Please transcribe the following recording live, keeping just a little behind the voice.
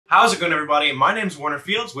How's it going, everybody? My name's Warner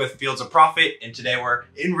Fields with Fields of Profit, and today we're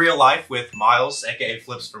in real life with Miles, aka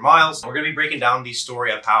Flips for Miles. We're going to be breaking down the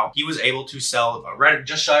story of how he was able to sell right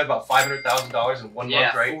just shy of about $500,000 in 1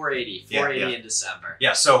 month, right? 480 in December.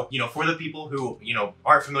 Yeah, so, for the people who,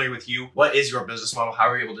 aren't familiar with you, what is your business model? How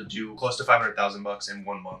are you able to do close to 500,000 bucks in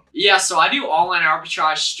 1 month? Yeah, so I do online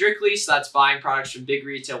arbitrage strictly, so that's buying products from big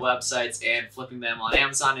retail websites and flipping them on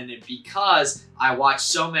Amazon. And because I watched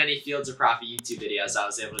so many Fields of Profit YouTube videos, I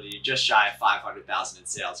was able to do just shy of 500,000 in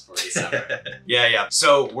sales for December. Yeah.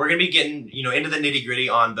 So we're gonna be getting, into the nitty gritty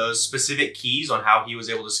on those specific keys on how he was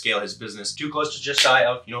able to scale his business too close to just shy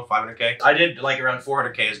of, 500K. I did like around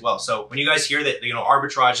 400K as well. So when you guys hear that,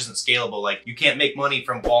 arbitrage isn't scalable, like you can't make money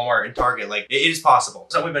from Walmart and Target, like it is possible.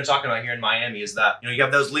 Something we've been talking about here in Miami is that, you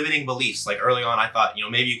have those limiting beliefs. Like early on, I thought,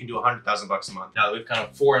 maybe you can do 100,000 bucks a month. Now that we've kind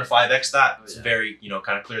of 4 and 5X that, it's very,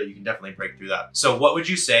 kind of clear that you can definitely break through that. So what would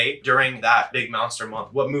you say during that big monster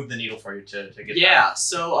month? What moved the needle for you to get that?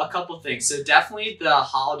 So a couple things. So definitely the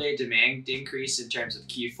holiday demand increase in terms of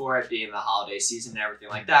Q4, it being the holiday season and everything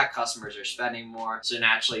like that. Customers are spending more, so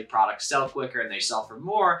naturally products sell quicker and they sell for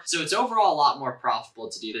more. So it's overall a lot more profitable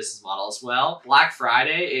to do this model as well. Black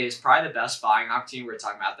Friday is probably the best buying opportunity. We were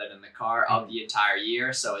talking about that in the car of the entire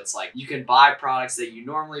year. So it's like you can buy products that you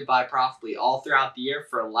normally buy profitably all throughout the year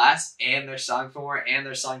for less, and they're selling for more, and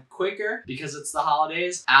they're selling quicker because it's the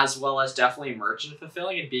holidays, as well as definitely merchant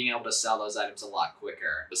fulfilling and being able to sell those items a lot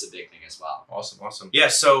quicker was a big thing as well. Awesome. Yeah,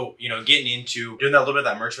 so, getting into doing that little bit of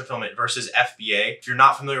that merch fulfillment versus FBA. If you're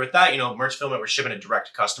not familiar with that, merch fulfillment, we're shipping it direct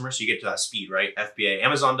to customers, so you get to that speed, right? FBA,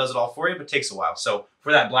 Amazon does it all for you, but it takes a while. So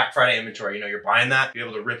for that Black Friday inventory, you're buying that, you're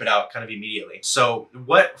able to rip it out kind of immediately. So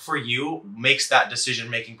what for you makes that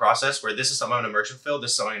decision-making process where this is something I'm gonna merchant fulfill,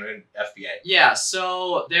 this is something I'm gonna FBA? Yeah,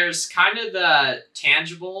 so there's kind of the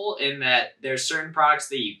tangible in that there's certain products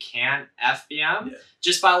that you can't FBM.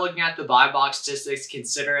 Just by looking at the buy box statistics,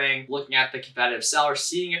 considering looking at the competitive sellers,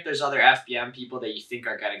 seeing if there's other FBM people that you think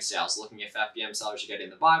are getting sales, looking if FBM sellers are getting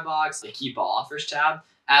the buy box, the keep all offers tab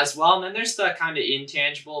as well. And then there's the kind of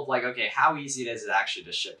intangible of like, okay, how easy is it actually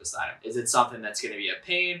to ship this item? Is it something that's going to be a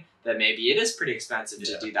pain? That maybe it is pretty expensive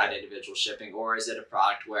to do that individual shipping, or is it a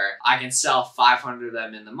product where I can sell 500 of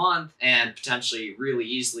them in the month and potentially really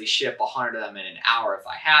easily ship 100 of them in an hour if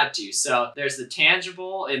I had to? So there's the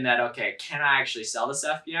tangible in that, okay, can I actually sell this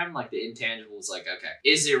FBM? Like the intangible is like, okay,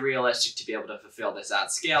 is it realistic to be able to fulfill this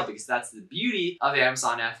at scale? Because that's the beauty of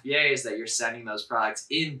Amazon FBA, is that you're sending those products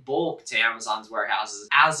in bulk to Amazon's warehouses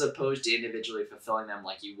as opposed to individually fulfilling them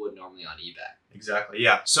like you would normally on eBay. Exactly,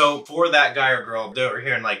 yeah. So for that guy or girl, they're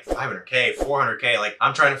hearing like 500K, 400K, like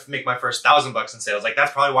I'm trying to make my first 1,000 bucks in sales. Like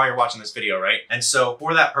that's probably why you're watching this video, right? And so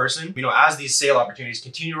for that person, as these sale opportunities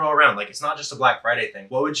continue to roll around, like it's not just a Black Friday thing.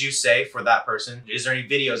 What would you say for that person? Is there any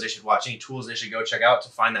videos they should watch, any tools they should go check out to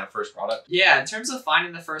find that first product? Yeah, in terms of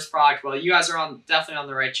finding the first product, well, you guys are definitely on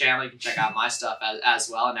the right channel. You can check out my stuff as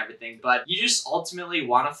well and everything, but you just ultimately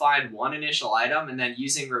want to find one initial item, and then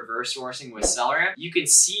using reverse sourcing with SellerAmp, you can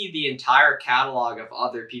see the entire catalog of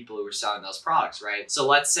other people who are selling those products, right? So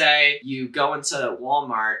let's say you go into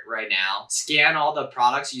Walmart right now, scan all the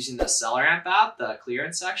products using the SellerAmp app, the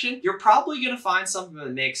clearance section, you're probably going to find something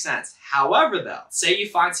that makes sense. However, though, say you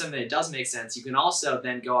find something that does make sense, you can also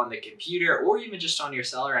then go on the computer or even just on your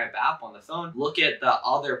SellerAmp app on the phone, look at the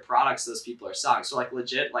other products those people are selling. So like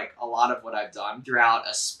legit, like a lot of what I've done throughout,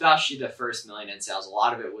 especially the first million in sales, a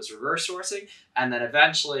lot of it was reverse sourcing. And then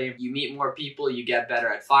eventually you meet more people, you get better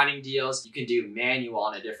at finding deals. You can do manual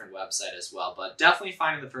on a different website as well. But definitely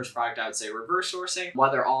finding the first product, I would say reverse sourcing,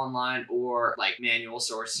 whether online or like manual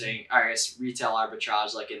sourcing, or I guess retail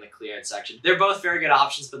arbitrage, like in the clearance section. They're both very good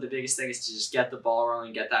options, but the biggest thing is to just get the ball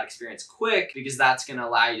rolling, get that experience quick, because that's going to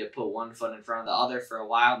allow you to put one foot in front of the other for a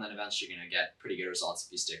while, and then eventually you're going to get pretty good results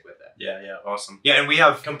if you stick with it. Yeah, awesome. Yeah, and we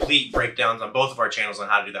have complete breakdowns on both of our channels on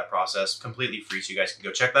how to do that process, completely free, so you guys can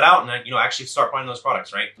go check that out and then, actually start finding those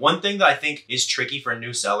products, right? One thing that I think is tricky for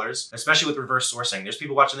new sellers, especially with reverse sourcing, there's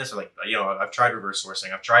people watching this are like, I've tried reverse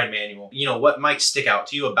sourcing, I've tried manual. What might stick out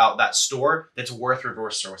to you about that store that's worth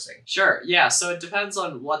reverse sourcing? Sure, yeah, so it depends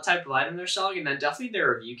on what type of item they're selling, and then definitely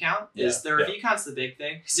their review count. The review count's the big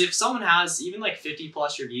thing, because if someone has even like 50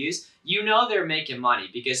 plus reviews, they're making money,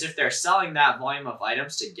 because if they're selling that volume of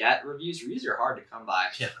items to get reviews are hard to come by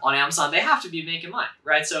on Amazon. They have to be making money,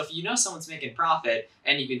 right? So if someone's making profit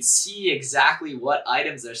and you can see exactly what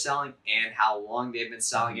items they're selling and how long they've been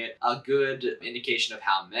selling it, a good indication of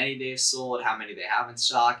how many they've sold, how many they have in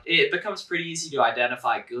stock, it becomes pretty easy to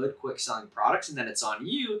identify good, quick selling products. And then it's on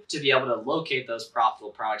you to be able to locate those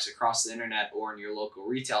profitable products across the internet or in your local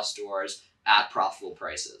retail stores at profitable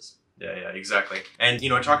prices. Yeah, exactly. And, you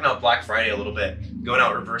know, talking about Black Friday a little bit, going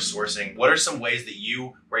out reverse sourcing, what are some ways that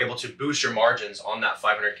you were able to boost your margins on that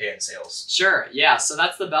 500K in sales? Sure, yeah. So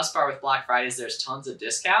that's the best part with Black Friday is there's tons of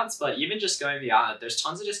discounts, but even just going beyond it, there's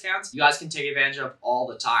tons of discounts you guys can take advantage of all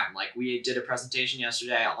the time. Like we did a presentation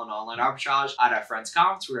yesterday on online arbitrage at our friend's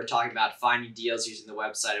conference. We were talking about finding deals using the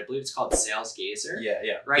website. I believe it's called Sales Gazer. Yeah.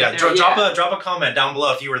 Right yeah, there, drop a comment down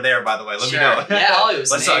below if you were there, by the way. Let me know. Yeah, it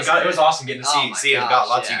was amazing. It was awesome getting to see it. Got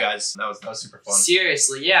lots of you guys. That was super fun.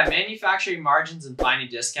 Seriously, yeah. Manufacturing margins and finding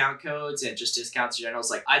discount codes and just discounts in general is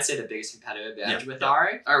like, I'd say the biggest competitive advantage with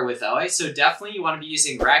OA. So definitely you want to be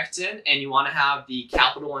using Rakuten and you want to have the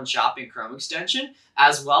Capital One Shopping Chrome extension,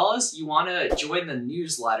 as well as you want to join the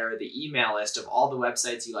newsletter, the email list of all the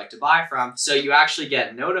websites you like to buy from. So you actually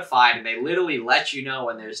get notified and they literally let you know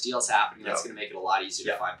when there's deals happening. That's going to make it a lot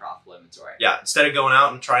easier to find profitable inventory. Yeah, instead of going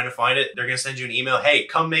out and trying to find it, they're going to send you an email. Hey,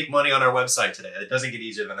 come make money on our website today. It doesn't get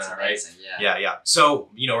easier than that, right? Yeah. So,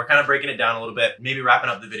 you know, we're kind of breaking it down a little bit, maybe wrapping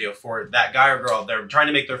up the video for that guy or girl. They're trying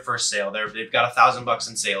to make their first sale. They've got $1,000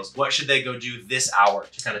 in sales. What should they go do this hour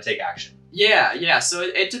to kind of take action? Yeah. So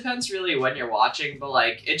it depends really when you're watching, but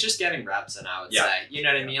like it's just getting reps in, I would say. You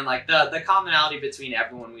know what I mean? Like the commonality between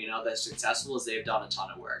everyone we know that's successful is they've done a ton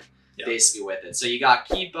of work basically with it. So you got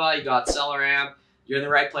Keepa, you got SellerAmp. You're in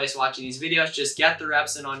the right place watching these videos. Just get the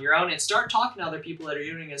reps in on your own and start talking to other people that are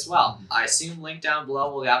doing it as well. I assume link down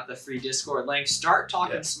below we'll have the free Discord link. Start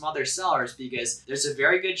talking to some other sellers because there's a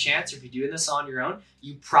very good chance if you're doing this on your own,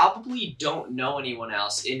 you probably don't know anyone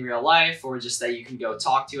else in real life or just that you can go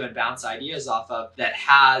talk to and bounce ideas off of that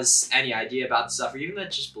has any idea about the stuff or even that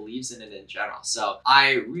just believes in it in general. So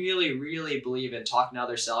I really, really believe in talking to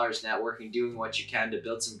other sellers, networking, doing what you can to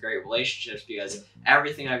build some great relationships because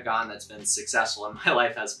everything I've gotten that's been successful in my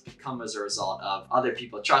life has come as a result of other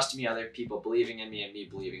people trusting me, other people believing in me, and me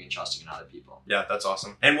believing and trusting in other people. Yeah, that's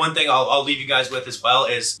awesome. And one thing I'll leave you guys with as well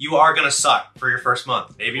is you are going to suck for your first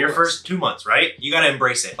month, maybe your first 2 months, right? You got to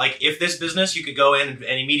embrace it. Like if this business, you could go in and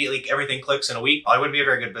immediately everything clicks in a week, probably wouldn't be a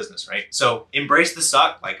very good business, right? So embrace the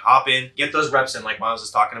suck, like hop in, get those reps in like Miles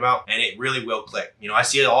is talking about, and it really will click. You know, I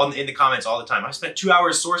see it all in the comments all the time. I spent 2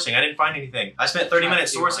 hours sourcing. I didn't find anything. I spent 30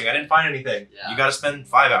 minutes sourcing. I didn't find anything. You got to spend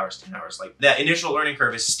 5 hours, 10 hours. Like that initial learning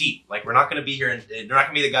curve is steep. Like we're not going to be here and they're not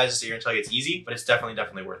going to be the guys to sit here and tell you it's easy, but it's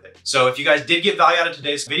definitely worth it. So if you guys did get value out of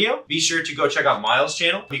today's video, be sure to go check out Miles'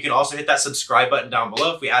 channel. You can also hit that subscribe button down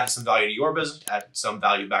below if we added some value to your business, add some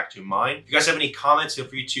value back to mine. If you guys have any comments, feel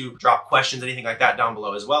free to drop questions, anything like that down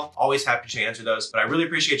below as well. Always happy to answer those. But I really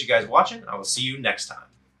appreciate you guys watching. I will see you next time.